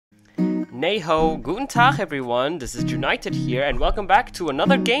Neho, guten Tag everyone, this is United here and welcome back to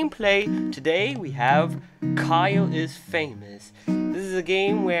another gameplay. Today we have Kyle is Famous. This is a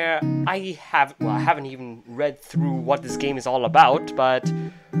game where I haven't even read through what this game is all about, but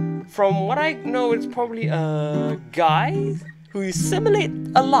from what I know it's probably a guy who simulates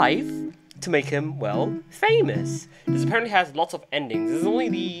a life to make him, well, famous. This apparently has lots of endings. This is only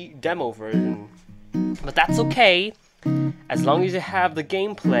the demo version, but that's okay. As long as you have the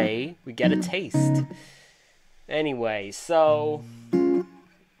gameplay, we get a taste. Anyway, so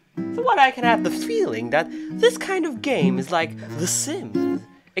what I can have the feeling that this kind of game is like The Sims,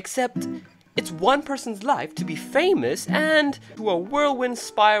 except it's one person's life to be famous and do a whirlwind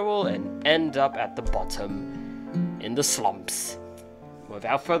spiral and end up at the bottom in the slumps.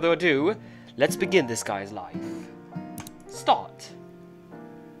 Without further ado, let's begin this guy's life. Start.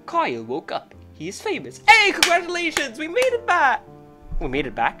 Kyle woke up. He is famous. Hey, congratulations! We made it back! We made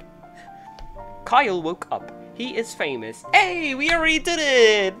it back? Kyle woke up. He is famous. Hey, we already did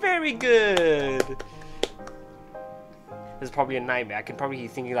it! Very good! This is probably a nightmare. I can probably be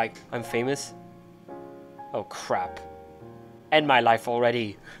thinking like, I'm famous? Oh crap. End my life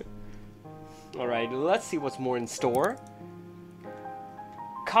already. Alright, let's see what's more in store.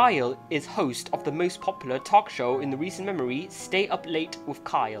 Kyle is host of the most popular talk show in the recent memory, Stay Up Late with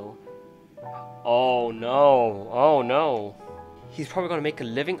Kyle. Oh no, oh no. He's probably gonna make a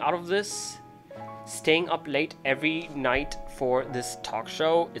living out of this. Staying up late every night for this talk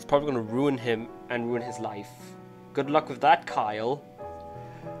show is probably gonna ruin him and ruin his life. Good luck with that, Kyle.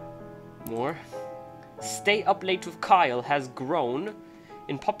 More. Stay Up Late with Kyle has grown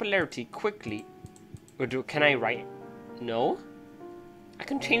in popularity quickly. Can I write? No? I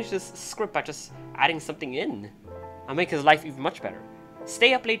can change this script by just adding something in. I'll make his life even much better.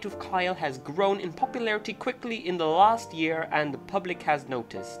 Stay Up Late with Kyle has grown in popularity quickly in the last year and the public has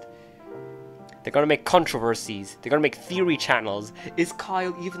noticed. They're gonna make controversies. They're gonna make theory channels. Is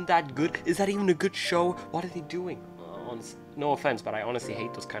Kyle even that good? Is that even a good show? What are they doing? No offense, but I honestly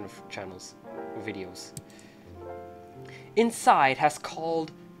hate those kind of channels or videos. Inside has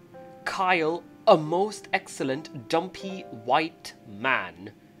called Kyle a most excellent dumpy white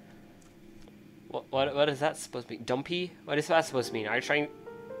man. What is that supposed to be? Dumpy? What is that supposed to mean? Are you trying...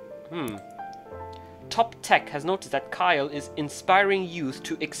 Top Tech has noticed that Kyle is inspiring youth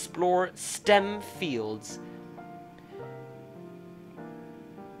to explore STEM fields.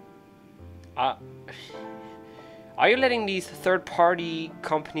 Are you letting these third-party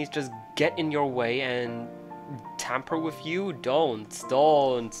companies just get in your way and tamper with you? Don't.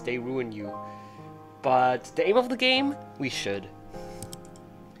 They ruin you. But the aim of the game? We should.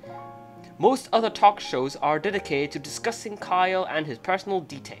 Most other talk shows are dedicated to discussing Kyle and his personal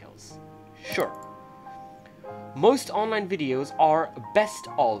details. Sure. Most online videos are best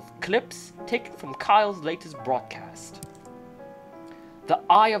of clips taken from Kyle's latest broadcast. The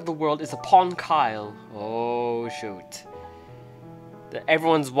eye of the world is upon Kyle. Oh shoot.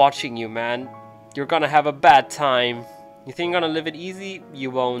 Everyone's watching you, man. You're gonna have a bad time. You think you're gonna live it easy?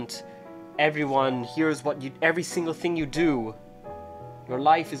 You won't. Everyone hears every single thing you do. Your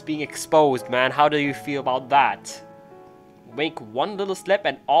life is being exposed, man. How do you feel about that? Make one little slip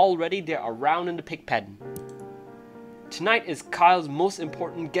and already they're around in the pig pen. Tonight is Kyle's most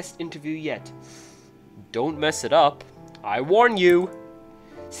important guest interview yet. Don't mess it up. I warn you.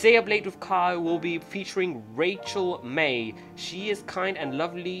 Stay Up Late with Kyle will be featuring Rachel May. She is kind and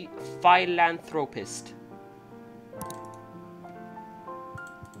lovely philanthropist.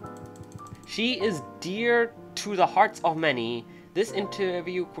 She is dear to the hearts of many. This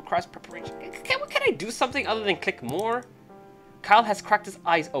interview requires preparation. Can I do something other than click more? Kyle has cracked his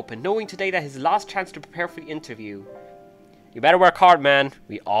eyes open, knowing today that his last chance to prepare for the interview. You better work hard, man.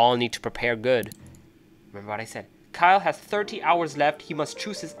 We all need to prepare good. Remember what I said. Kyle has 30 hours left. He must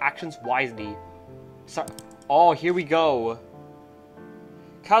choose his actions wisely. Oh, here we go.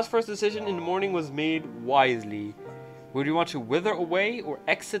 Kyle's first decision in the morning was made wisely. Would you want to wither away or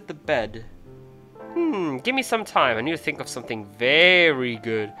exit the bed? Give me some time. I need to think of something very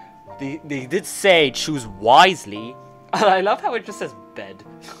good. They did say choose wisely. I love how it just says bed.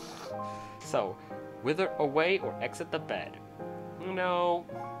 So, wither away or exit the bed. No.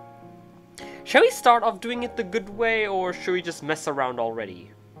 Shall we start off doing it the good way or should we just mess around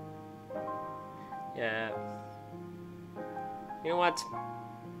already? Yeah. You know what?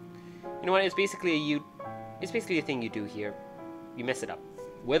 It's basically a thing you do here. You mess it up.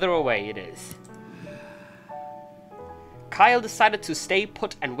 Wither away it is. Kyle decided to stay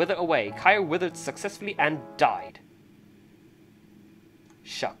put and wither away. Kyle withered successfully and died.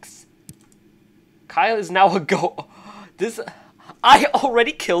 Shucks. Kyle is now a go. I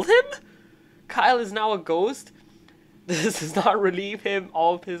already killed him? Kyle is now a ghost? This does not relieve him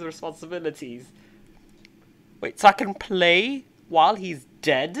of his responsibilities. Wait, so I can play while he's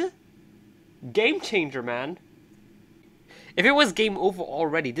dead? Game changer, man. If it was game over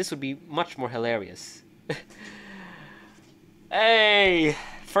already, this would be much more hilarious. Hey!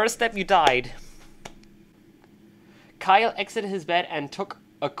 First step, you died. Kyle exited his bed and took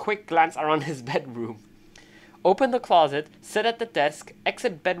a quick glance around his bedroom. Open the closet, sit at the desk,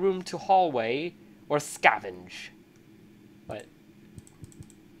 exit bedroom to hallway, or scavenge. What?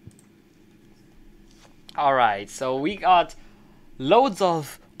 Alright, so we got loads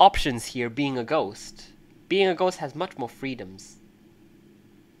of options here being a ghost. Being a ghost has much more freedoms.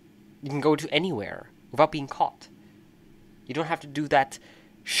 You can go to anywhere without being caught. You don't have to do that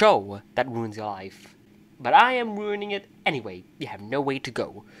show that ruins your life. But I am ruining it anyway. You have no way to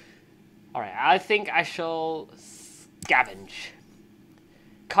go. Alright, I think I shall scavenge.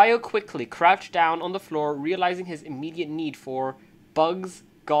 Kyle quickly crouched down on the floor, realizing his immediate need for bugs,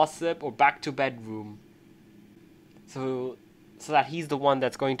 gossip, or back to bedroom. So that he's the one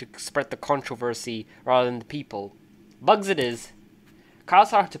that's going to spread the controversy rather than the people. Bugs it is. Kyle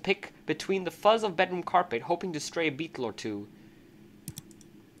started to pick between the fuzz of bedroom carpet, hoping to stray a beetle or two.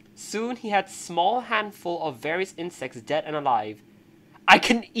 Soon he had a small handful of various insects, dead and alive. I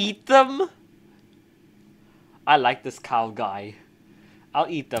can eat them? I like this Kyle guy. I'll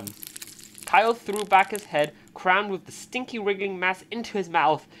eat them. Kyle threw back his head, crammed with the stinky wriggling mass into his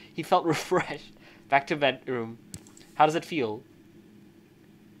mouth. He felt refreshed. Back to bedroom. How does it feel?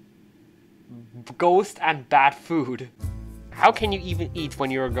 Ghost and bad food. How can you even eat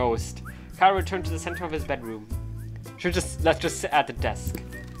when you're a ghost? Kyle returned to the center of his bedroom. Let's just sit at the desk.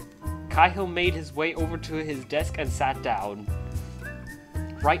 Kyle made his way over to his desk and sat down.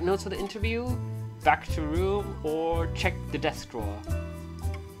 Write notes for the interview, back to room, or check the desk drawer.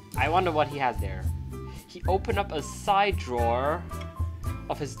 I wonder what he has there. He opened up a side drawer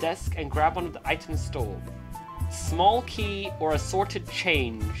of his desk and grabbed one of the items stole. Small key or assorted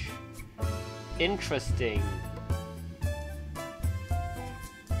change. Interesting.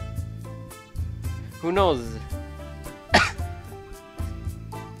 Who knows?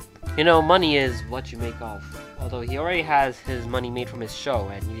 You know, money is what you make of. Although he already has his money made from his show,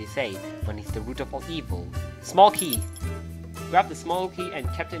 and you say, money's the root of all evil. Small key. Grabbed the small key and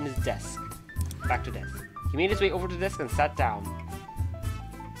kept it in his desk. Back to desk. He made his way over to the desk and sat down.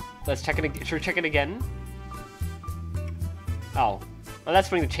 Let's check it. Should we check it again? Oh. Well, let's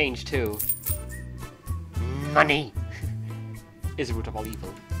bring the change too. Money is the root of all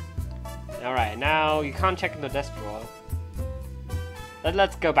evil. Alright, now you can't check in the desk drawer.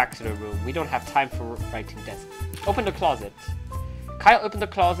 Let's go back to the room. We don't have time for writing desk. Open the closet. Kyle opened the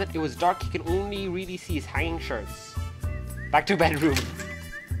closet. It was dark. He could only really see his hanging shirts. Back to bedroom.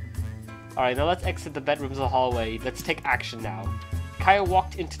 Alright, now let's exit the bedroom to the hallway. Let's take action now. Kyle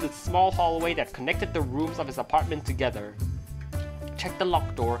walked into the small hallway that connected the rooms of his apartment together. Check the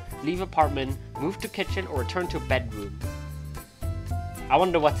locked door, leave apartment, move to kitchen, or return to bedroom. I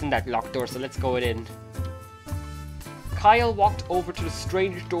wonder what's in that locked door, so let's go in. Kyle walked over to the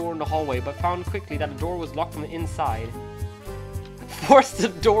strange door in the hallway, but found quickly that the door was locked from the inside. Force the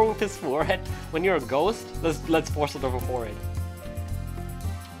door with his forehead. When you're a ghost, let's force the door with forehead.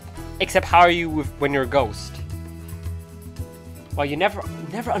 Except how are you when you're a ghost? Well, you never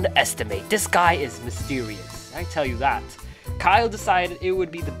underestimate. This guy is mysterious. I tell you that. Kyle decided it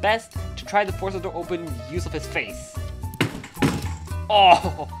would be the best to try to force the door open with use of his face.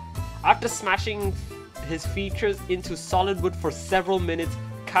 Oh! After smashing his features into solid wood for several minutes,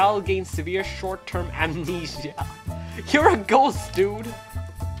 Kyle gained severe short-term amnesia. You're a ghost, dude!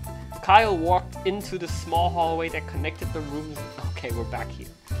 Kyle walked into the small hallway that connected the rooms. Okay, we're back here.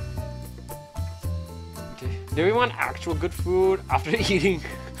 Do we want actual good food after eating?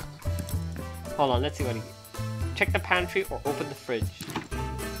 Hold on, let's see what he... Check the pantry or open the fridge.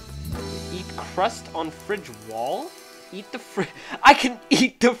 Eat crust on fridge wall? Eat the fridge. I can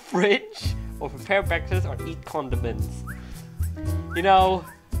eat the fridge! Or prepare breakfast or eat condiments. You know,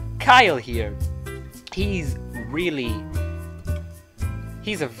 Kyle here, he's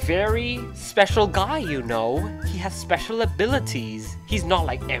a very special guy, you know. He has special abilities. He's not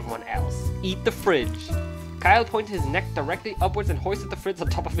like everyone else. Eat the fridge. Kyle pointed his neck directly upwards and hoisted the fridge on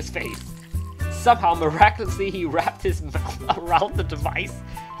top of his face. Somehow, miraculously, he wrapped his mouth around the device.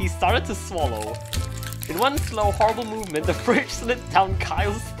 He started to swallow. In one slow, horrible movement, the fridge slid down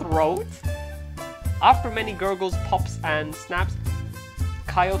Kyle's throat. After many gurgles, pops, and snaps,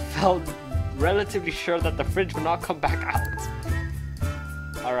 Kyle felt relatively sure that the fridge would not come back out.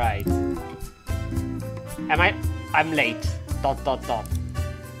 Alright. I'm late. ...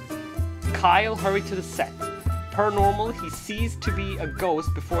 Kyle hurried to the set. Per normal, he ceased to be a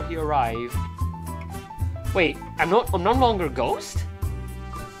ghost before he arrived. Wait, I'm no longer a ghost?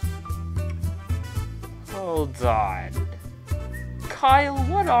 Hold on. Kyle,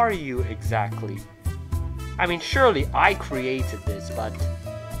 what are you exactly? I mean, surely I created this, but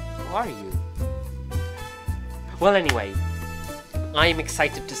who are you? Well, anyway, I am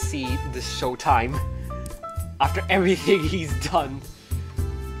excited to see this showtime. After everything he's done.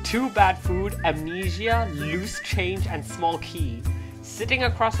 2 bad food, amnesia, loose change, and small key. Sitting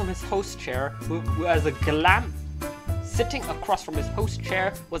across from his host chair was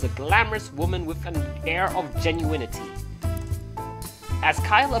a glamorous woman with an air of genuinity. As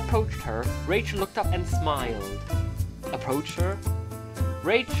Kyle approached her, Rachel looked up and smiled. Approached her?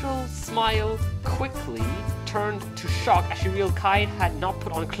 Rachel's smile quickly turned to shock as she realized Kyle had not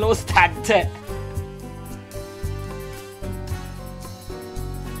put on clothes that day.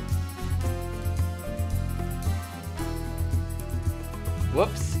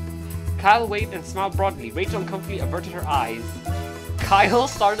 Whoops. Kyle waved and smiled broadly. Rachel uncomfortably averted her eyes. Kyle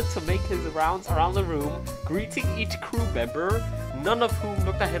started to make his rounds around the room, greeting each crew member, none of whom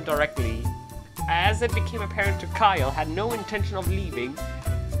looked at him directly. As it became apparent to Kyle had no intention of leaving,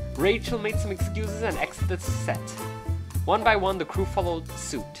 Rachel made some excuses and exited the set. One by one, the crew followed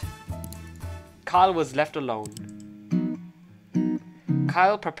suit. Kyle was left alone.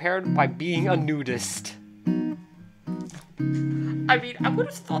 Kyle prepared by being a nudist. I mean, I would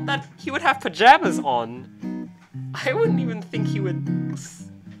have thought that he would have pajamas on. I wouldn't even think he would...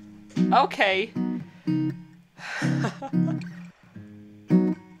 Okay.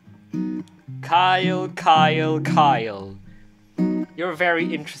 Kyle. You're a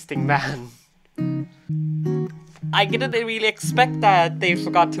very interesting man. I didn't really expect that they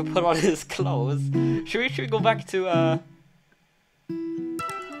forgot to put on his clothes. Should we go back to,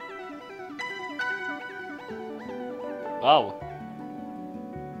 Oh.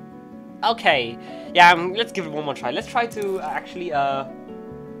 Okay. Yeah, let's give it one more try. Let's try to actually, hold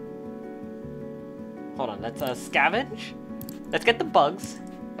on, let's, scavenge. Let's get the bugs.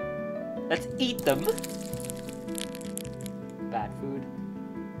 Let's eat them. Bad food.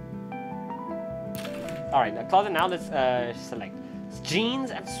 Alright, the closet now, let's, select.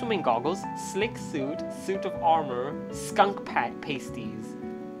 Jeans and swimming goggles, slick suit, suit of armor, skunk pasties.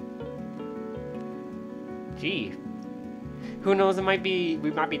 Gee. Who knows, we might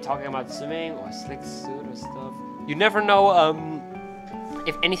be talking about swimming or slick suit or stuff. You never know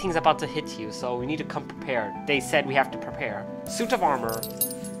if anything's about to hit you, so we need to come prepared. They said we have to prepare. Suit of armor.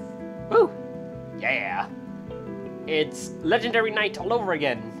 Woo! Yeah! It's legendary night all over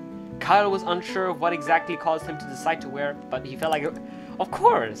again. Kyle was unsure of what exactly caused him to decide to wear, but he felt like it. Of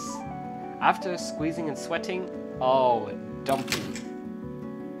course! After squeezing and sweating, oh, dumpy.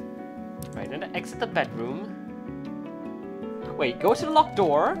 Right, then exit the bedroom. Wait, go to the locked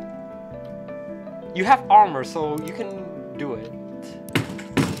door. You have armor, so you can do it.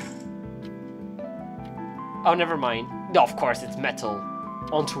 Oh, never mind. No, of course, it's metal.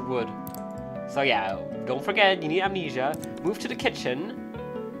 Onto wood. So yeah, don't forget, you need amnesia. Move to the kitchen.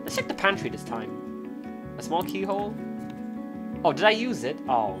 Let's check the pantry this time. A small keyhole. Oh, did I use it?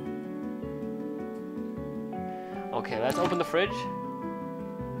 Oh. Okay, let's open the fridge.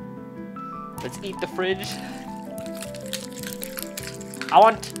 Let's eat the fridge. I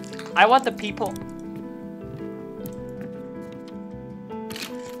want the people.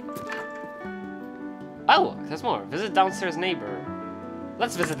 Oh, there's more. Visit downstairs neighbor.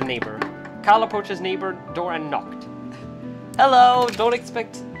 Let's visit the neighbor. Kyle approached his neighbor door and knocked. Hello, don't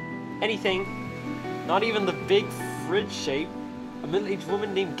expect anything. Not even the big fridge shape. A middle-aged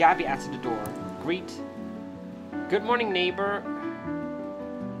woman named Gabby answered the door. Greet. Good morning, neighbor,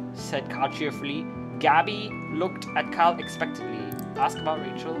 said Kyle cheerfully. Gabby looked at Kyle expectantly. Ask about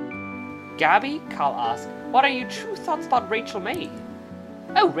Rachel. Gabby? Kyle asked. What are your true thoughts about Rachel May?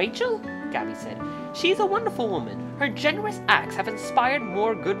 Oh, Rachel? Gabby said. She's a wonderful woman. Her generous acts have inspired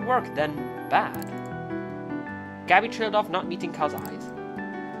more good work than bad. Gabby trailed off, not meeting Kyle's eyes.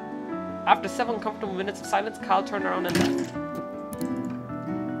 After 7 uncomfortable minutes of silence, Kyle turned around and left.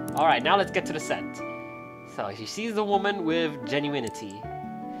 Alright, now let's get to the set. So, she sees the woman with genuinity.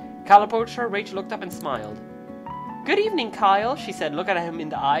 Kyle approached her. Rachel looked up and smiled. Good evening, Kyle, she said, looking at him in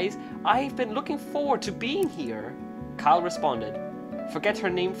the eyes. I've been looking forward to being here. Kyle responded. Forget her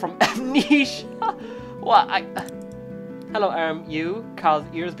name from amnesia. What? Hello, you? Kyle's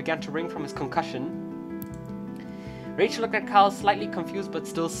ears began to ring from his concussion. Rachel looked at Kyle, slightly confused but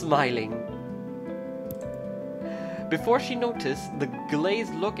still smiling. Before she noticed the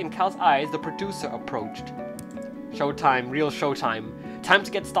glazed look in Kyle's eyes, the producer approached. Showtime, real showtime. Time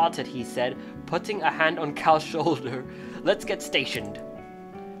to get started, he said, putting a hand on Kyle's shoulder. Let's get stationed.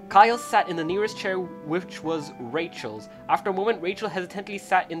 Kyle sat in the nearest chair, which was Rachel's. After a moment, Rachel hesitantly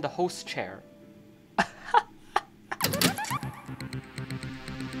sat in the host chair.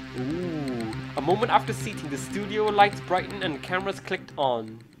 Ooh. A moment after seating, the studio lights brightened and cameras clicked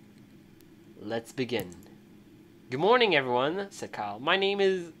on. Let's begin. Good morning, everyone, said Kyle. My name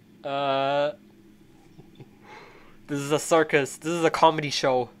is, This is a circus. This is a comedy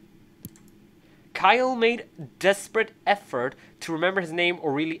show. Kyle made desperate effort to remember his name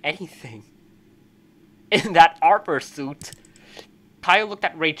or really anything. In that Arbor suit. Kyle looked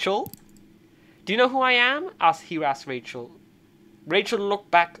at Rachel. Do you know who I am? He asked Rachel. Rachel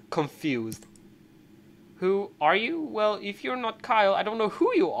looked back confused. Who are you? Well, if you're not Kyle, I don't know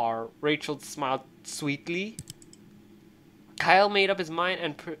who you are. Rachel smiled sweetly. Kyle made up his mind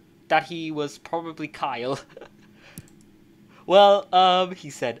and that he was probably Kyle. Well,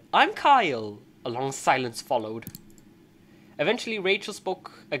 he said, I'm Kyle. A long silence followed. Eventually, Rachel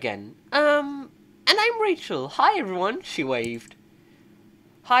spoke again. And I'm Rachel. Hi, everyone, she waved.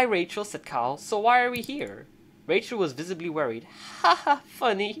 Hi, Rachel, said Kyle. So why are we here? Rachel was visibly worried. Haha,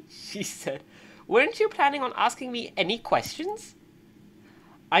 funny, she said. Weren't you planning on asking me any questions?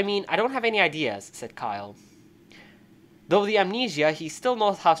 I mean, I don't have any ideas, said Kyle. Though the amnesia, he still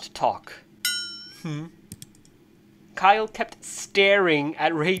knows how to talk. Kyle kept staring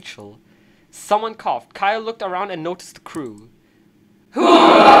at Rachel. Someone coughed. Kyle looked around and noticed the crew. Who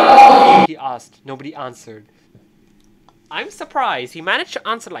are you? He asked. Nobody answered. I'm surprised. He managed to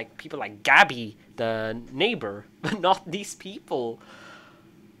answer like people like Gabby, the neighbor, but not these people.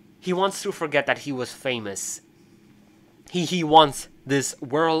 He wants to forget that he was famous. He wants this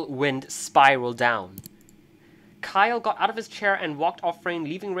whirlwind spiral down. Kyle got out of his chair and walked off frame,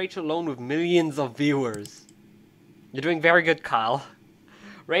 leaving Rachel alone with millions of viewers. You're doing very good, Kyle.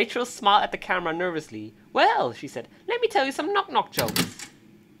 Rachel smiled at the camera nervously. Well, she said, let me tell you some knock-knock jokes.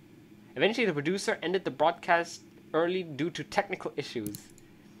 Eventually, the producer ended the broadcast early due to technical issues.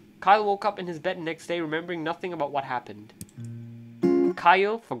 Kyle woke up in his bed next day, remembering nothing about what happened.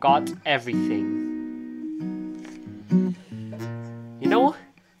 Kyle forgot everything. You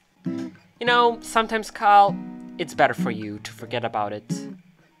know, sometimes, Kyle, it's better for you to forget about it.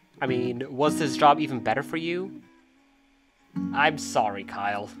 I mean, was this job even better for you? I'm sorry,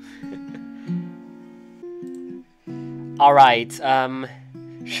 Kyle. Alright,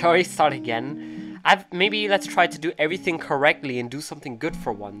 shall we start again? Maybe let's try to do everything correctly and do something good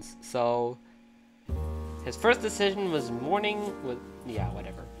for once. So, his first decision was yeah,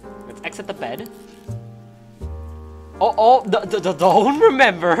 whatever. Let's exit the bed. Don't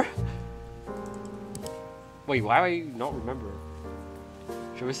remember. Wait, why do I not remember?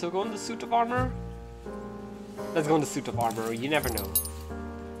 Should we still go in the suit of armor? Let's go in the suit of armor. You never know.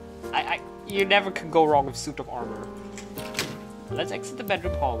 You never can go wrong with suit of armor. Let's exit the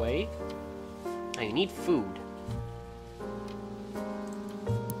bedroom hallway. Now you need food.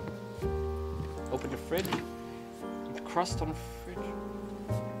 Open the fridge. Crust on fridge.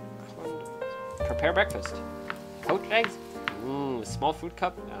 Prepare breakfast. Poached eggs. Small food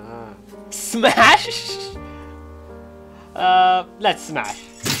cup. Smash. Let's smash.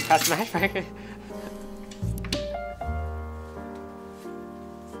 Can I smash breakfast?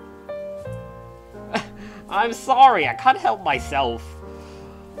 I'm sorry, I can't help myself.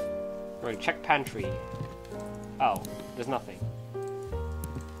 Right, check pantry. Oh, there's nothing.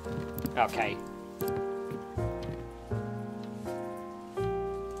 Okay.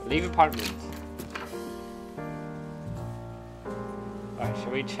 Leave apartment. Alright,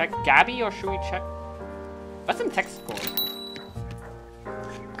 should we check Gabby or should we check... What's in tech store?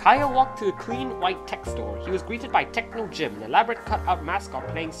 Kyle walked to the clean white tech store. He was greeted by Techno Jim, an elaborate cut-out mascot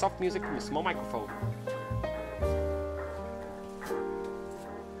playing soft music from a small microphone.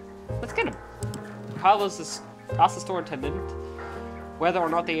 Let's get him. Kyle asked the store attendant whether or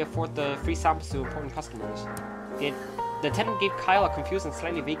not they afford the free samples to important customers. The attendant gave Kyle a confused and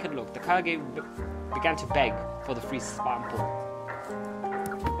slightly vacant look. The Kyle began to beg for the free sample.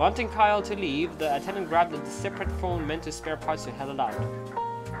 Wanting Kyle to leave, the attendant grabbed a separate phone meant to spare parts to held it out.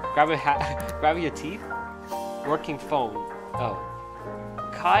 Grab your teeth? Working phone. Oh.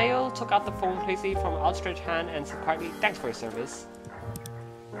 Kyle took out the phone, placed it from an outstretched hand, and said quietly, "Thanks for your service."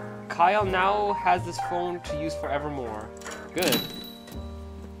 Kyle now has this phone to use forevermore. Good.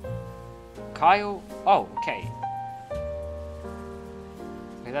 Kyle... Oh, okay.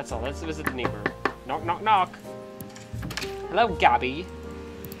 Okay, that's all. Let's visit the neighbor. Knock, knock, knock. Hello, Gabby.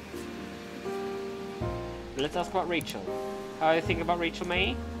 Let's ask about Rachel. How do you think about Rachel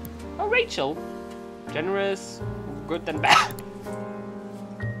May? Oh, Rachel. Generous, good and bad.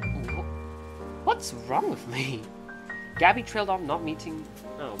 What's wrong with me? Gabby trailed off, not meeting.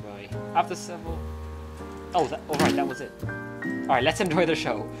 Oh boy. After several. Oh, right, that was it. Alright, let's enjoy the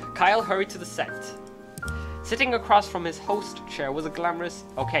show. Kyle hurried to the set. Sitting across from his host chair was a glamorous...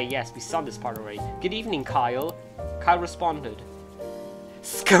 Okay, yes, we saw this part already. Good evening, Kyle. Kyle responded.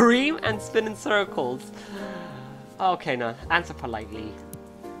 Scream and spin in circles. Okay, now, answer politely.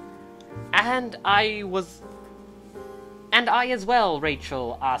 And I as well,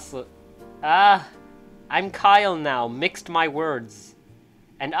 Rachel asked. I'm Kyle now, mixed my words.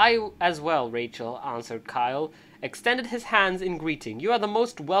 And I as well, Rachel, answered Kyle, extended his hands in greeting. You are the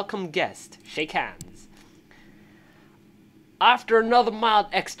most welcome guest. Shake hands. After another mild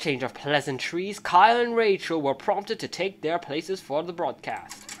exchange of pleasantries, Kyle and Rachel were prompted to take their places for the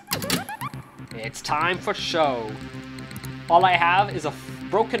broadcast. It's time for show. All I have is a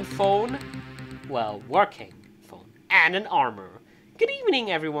broken phone, well, working phone, and an armor. Good evening,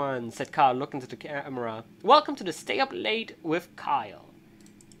 everyone, said Kyle, looking to the camera. Welcome to the Stay Up Late with Kyle.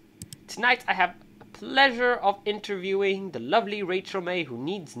 Tonight I have the pleasure of interviewing the lovely Rachel May, who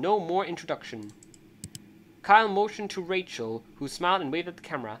needs no more introduction. Kyle motioned to Rachel, who smiled and waved at the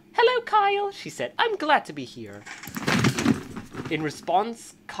camera. Hello, Kyle, she said. I'm glad to be here. In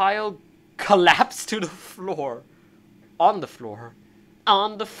response, Kyle collapsed to the floor. On the floor.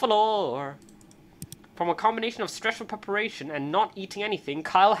 On the floor. From a combination of stressful preparation and not eating anything,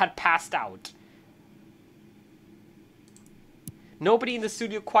 Kyle had passed out. Nobody in the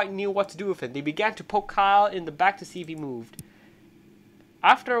studio quite knew what to do with him. They began to poke Kyle in the back to see if he moved.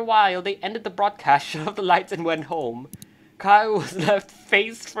 After a while, they ended the broadcast, shut off the lights, and went home. Kyle was left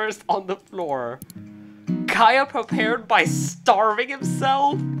face first on the floor. Kyle prepared by starving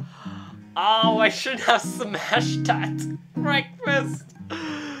himself? Oh, I should have smashed that breakfast.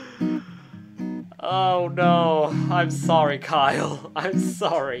 Oh no, I'm sorry, Kyle. I'm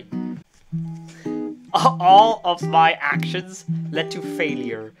sorry. All of my actions led to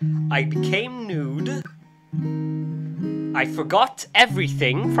failure. I became nude. I forgot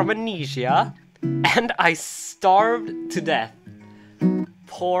everything from amnesia. And I starved to death.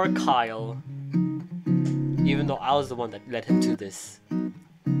 Poor Kyle. Even though I was the one that led him to this.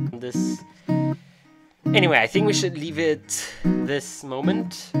 Anyway, I think we should leave it this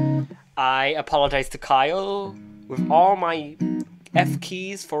moment. I apologize to Kyle with all my F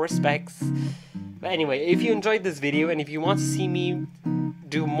keys for respects. But anyway, if you enjoyed this video and if you want to see me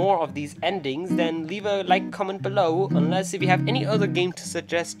do more of these endings, then leave a like, comment below. Unless if you have any other game to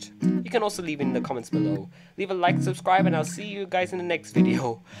suggest, you can also leave it in the comments below. Leave a like, subscribe, and I'll see you guys in the next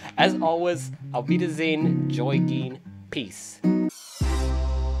video. As always, I'll be the Zane, Joygeen, peace.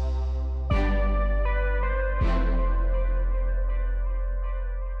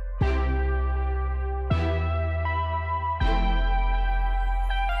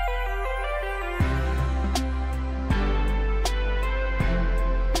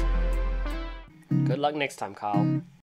 Good luck next time, Kyle.